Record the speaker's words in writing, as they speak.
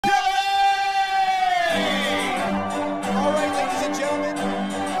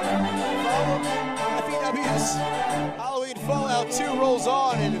as Halloween Fallout 2 rolls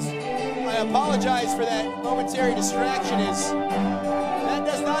on, and I apologize for that momentary distraction, as that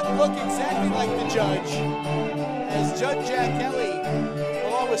does not look exactly like the judge, as Judge Jack Kelley,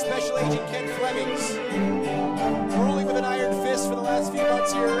 along with Special Agent Ken Flemings, ruling with an iron fist for the last few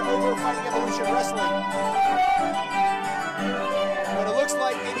months here over Fighting Evolution Wrestling. But it looks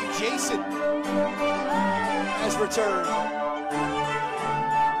like maybe Jason has returned.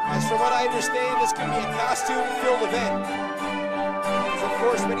 As from what I understand, this could be a costume-filled event. As of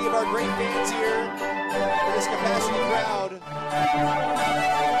course, many of our great fans here for this capacity crowd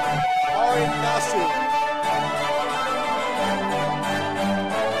are in costume.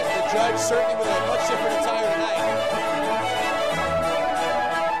 As the judge certainly with a much different attire tonight.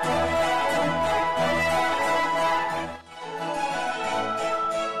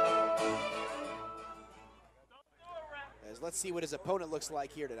 Let's see what his opponent looks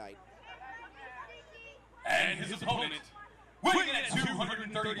like here tonight. And his opponent, weighing at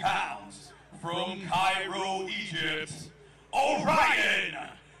 230 pounds, from Cairo, Egypt, Orion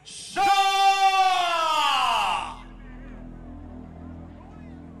Shah!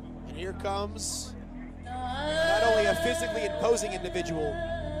 And here comes not only a physically imposing individual,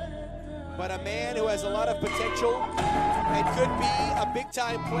 but a man who has a lot of potential and could be a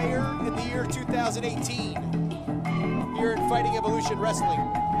big-time player in the year 2018. Here in Fighting Evolution Wrestling,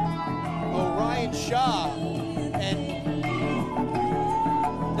 Orion Shah, and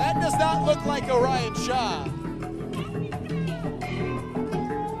that does not look like Orion Shah.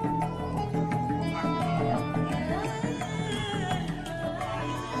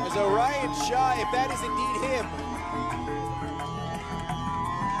 As Orion Shah, if that is indeed him,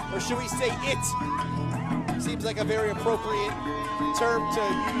 or should we say it, seems like a very appropriate term to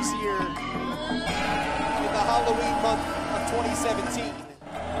use here in the Halloween month of 2017.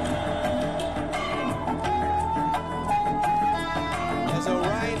 As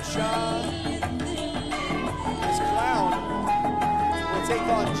Orion Shah, as clOWn, will take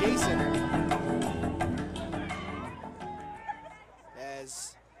on Jason.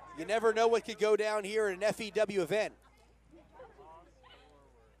 As you never know what could go down here at an FEW event.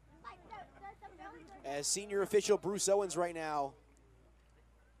 As senior official Bruce Owens right now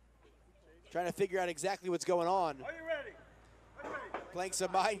trying to figure out exactly what's going on. Are you ready? Playing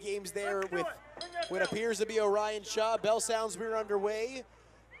some mind games there with what appears to be Orion Shah. Bell sounds we're underway.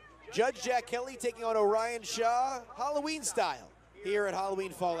 Judge Jack Kelley taking on Orion Shah, Halloween style, here at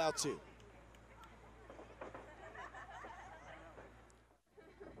Halloween Fallout 2.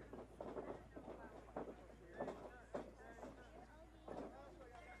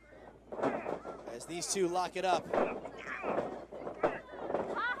 As these two lock it up.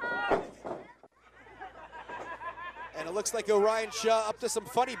 And it looks like Orion Shah up to some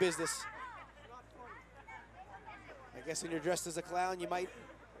funny business. I guess when you're dressed as a clown, you might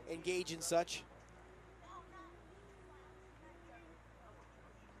engage in such.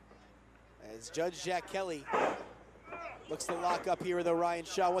 As Judge Jack Kelley looks to lock up here with Orion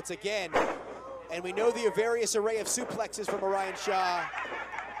Shah once again. And we know the various array of suplexes from Orion Shah.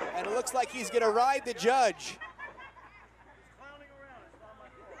 And it looks like he's going to ride the judge.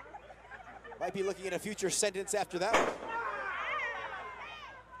 Might be looking at a future sentence after that one.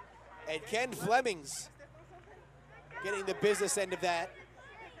 And Ken Flemings getting the business end of that.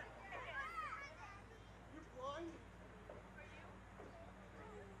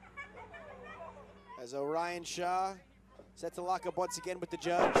 As Orion Shah set to lock up once again with the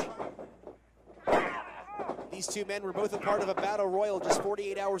judge. These two men were both a part of a battle royal just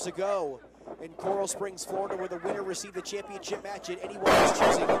 48 hours ago in Coral Springs, Florida, where the winner received the championship match at anyone's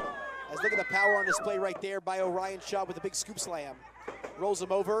choosing. As look at the power on display right there by Orion Shah with a big scoop slam. Rolls him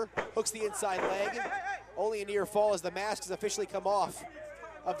over, hooks the inside leg. Only a near fall as the mask has officially come off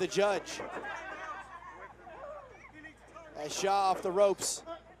of the judge. As Shah off the ropes.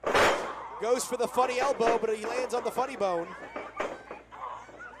 Goes for the funny elbow, but he lands on the funny bone.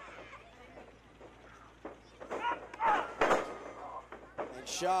 And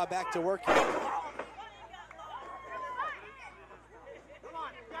Shah back to work here.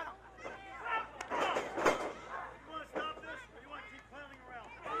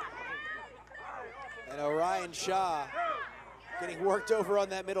 And Orion Shah getting worked over on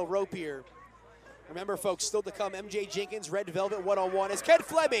that middle rope here. Remember, folks, still to come, MJ Jenkins, Red Velvet one-on-one. As Ken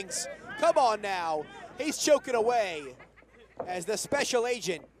Flemings, come on now. He's choking away as the special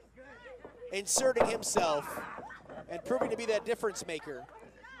agent inserting himself and proving to be that difference maker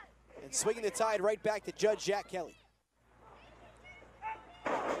and swinging the tide right back to Judge Jack Kelley.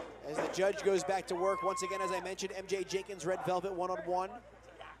 As the judge goes back to work, once again, as I mentioned, MJ Jenkins, Red Velvet one-on-one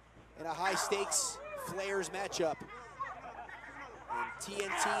in a high-stakes Flares matchup. And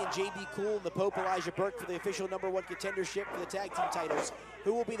TNT and JB Cool and the Pope Elijah Burke for the official #1 contendership for the tag team titles.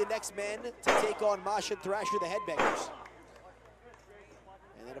 Who will be the next men to take on Mosh and Thrasher, the Headbangers?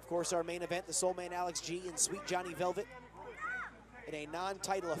 And then, of course, our main event, the Soul Man Alex G and Sweet Johnny Velvet in a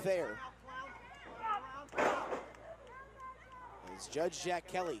non-title affair. As Judge Jack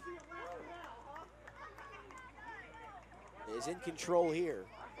Kelley is in control here.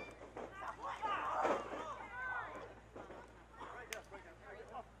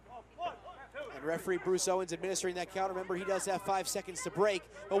 And referee Bruce Owens administering that count. Remember, he does have 5 seconds to break.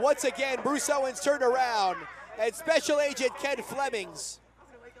 But once again, Bruce Owens turned around, and Special Agent Ken Flemings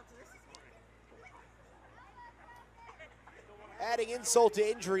adding insult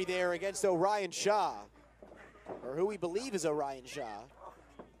to injury there against Orion Shah, or who we believe is Orion Shah.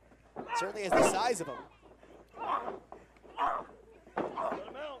 Certainly has the size of him.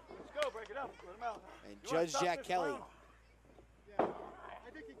 And Judge Jack Kelley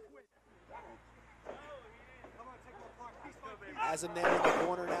has him there in the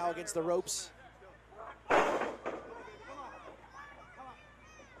corner now against the ropes. A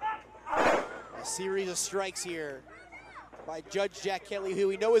series of strikes here by Judge Jack Kelley, who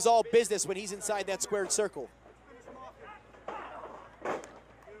we know is all business when he's inside that squared circle. And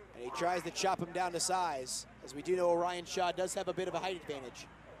he tries to chop him down to size, as we do know Orion Shah does have a bit of a height advantage.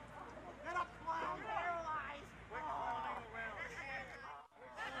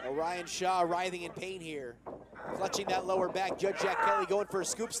 Orion Shah writhing in pain here. Clutching that lower back, Judge Jack Kelley going for a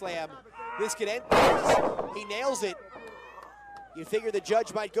scoop slam. This could end things. He nails it. You figure the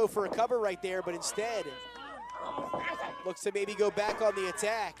judge might go for a cover right there, but instead looks to maybe go back on the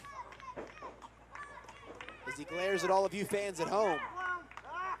attack as he glares at all of you fans at home.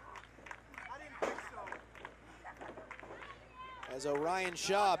 As Orion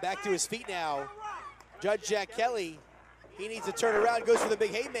Shah back to his feet now. Judge Jack Kelley, he needs to turn around, goes for the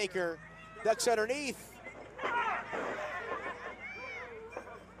big haymaker, ducks underneath.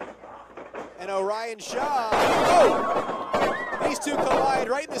 And Orion Shah, oh! These two collide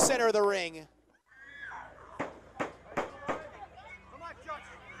right in the center of the ring.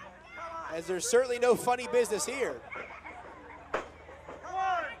 As there's certainly no funny business here.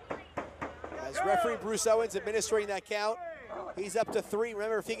 As referee Bruce Owens administering that count, he's up to 3.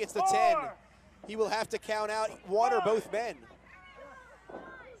 Remember, if he gets to 10, he will have to count out one or both men.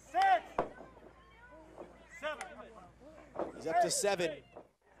 6, 7. He's up to 7.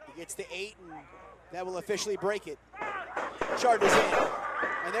 He gets to 8, and that will officially break it. Charges in,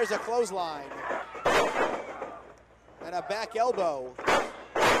 and there's a clothesline. And a back elbow.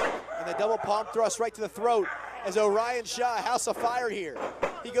 And the double palm thrust right to the throat as Orion Shah, House of Fire here.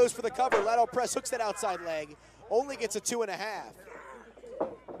 He goes for the cover, lateral press, hooks that outside leg, only gets a 2.5.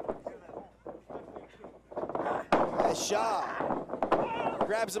 As Shah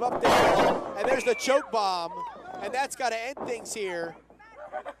grabs him up there, and there's the choke bomb, and that's got to end things here.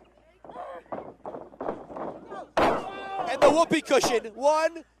 And the whoopee cushion,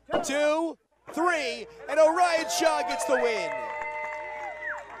 1, 2, 3, and Orion Shah gets the win.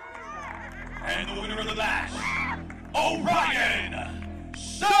 And the winner of the match, Orion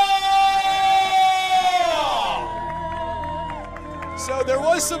Shah! So there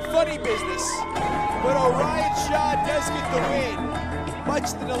was some funny business, but Orion Shah does get the win.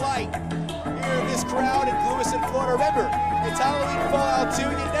 Much the delight here in this crowd in Lewiston, Florida. Remember, it's Halloween Fallout 2,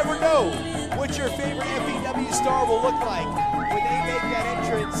 and you never know what your favorite FEW star will look like when they make that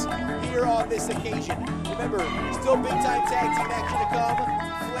entrance here on this occasion. Remember, still big-time tag team action to come,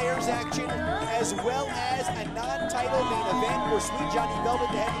 Flares action, as well as a non-title main event where Sweet Johnny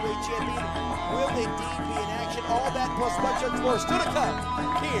Velvet, the heavyweight champion, will indeed be in action. All that plus much more still to come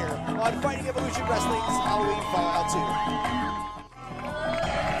here on Fighting Evolution Wrestling's Halloween Fallout 2.